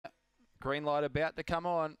Green light about to come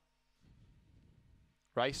on.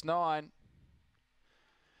 Race 9.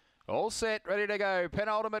 All set, ready to go.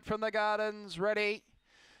 Penultimate from the Gardens, ready.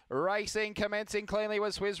 Racing, commencing cleanly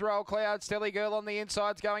with Swizz Roll Cloud. Steely Girl on the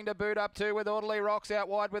inside's going to boot up too with Orderly Rocks out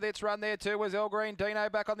wide with its run there too was El Green Dino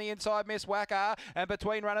back on the inside, Miss Wacker. And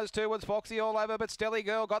between runners two was Foxy all over, but Steely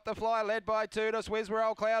Girl got the fly led by two to Swizz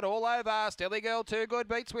Roll Cloud all over. Steely Girl too good,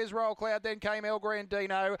 beat Swizz Roll Cloud, then came El Green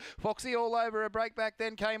Dino. Foxy all over, a break back,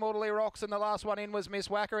 then came Orderly Rocks, and the last one in was Miss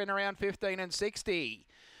Wacker in around 15 and 60.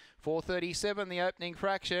 4:37 the opening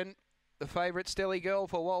fraction. The favourite Steely Girl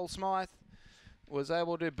for Wal Smythe was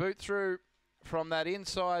able to boot through from that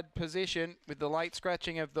inside position with the late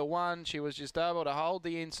scratching of the one. She was just able to hold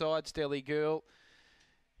the inside, Steely Girl,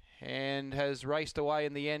 and has raced away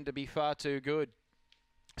in the end to be far too good.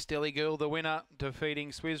 Steely Girl the winner,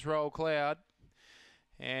 defeating Swizz Roll Cloud,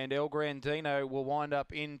 and El Grandino will wind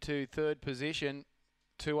up into third position,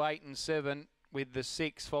 2, 8 and 7, with the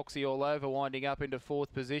 6 Foxy all over winding up into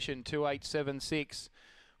fourth position, 2, 8, 7, 6.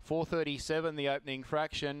 4:37 the opening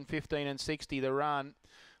fraction, 15 and 60 the run.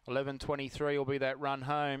 11:23 will be that run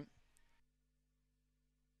home.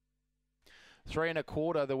 3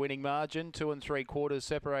 1/4 the winning margin, 2 3/4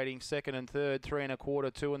 separating second and third, 3 1/4,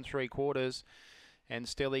 2 3/4, and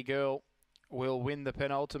Steely Girl will win the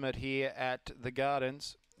penultimate here at the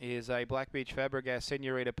Gardens. Is a Black Beach Fabregas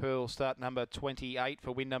Senorita Pearl, start number 28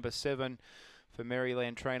 for win number 7 for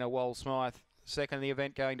Maryland trainer Wal Smythe. Second in the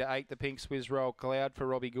event going to 8, the pink Swizz Roll Cloud for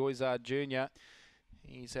Robbie Goizard Jr.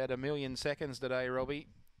 He's had 1,000,000 seconds today, Robbie.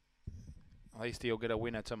 At least he'll get a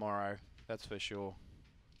winner tomorrow, that's for sure.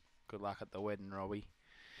 Good luck at the wedding, Robbie.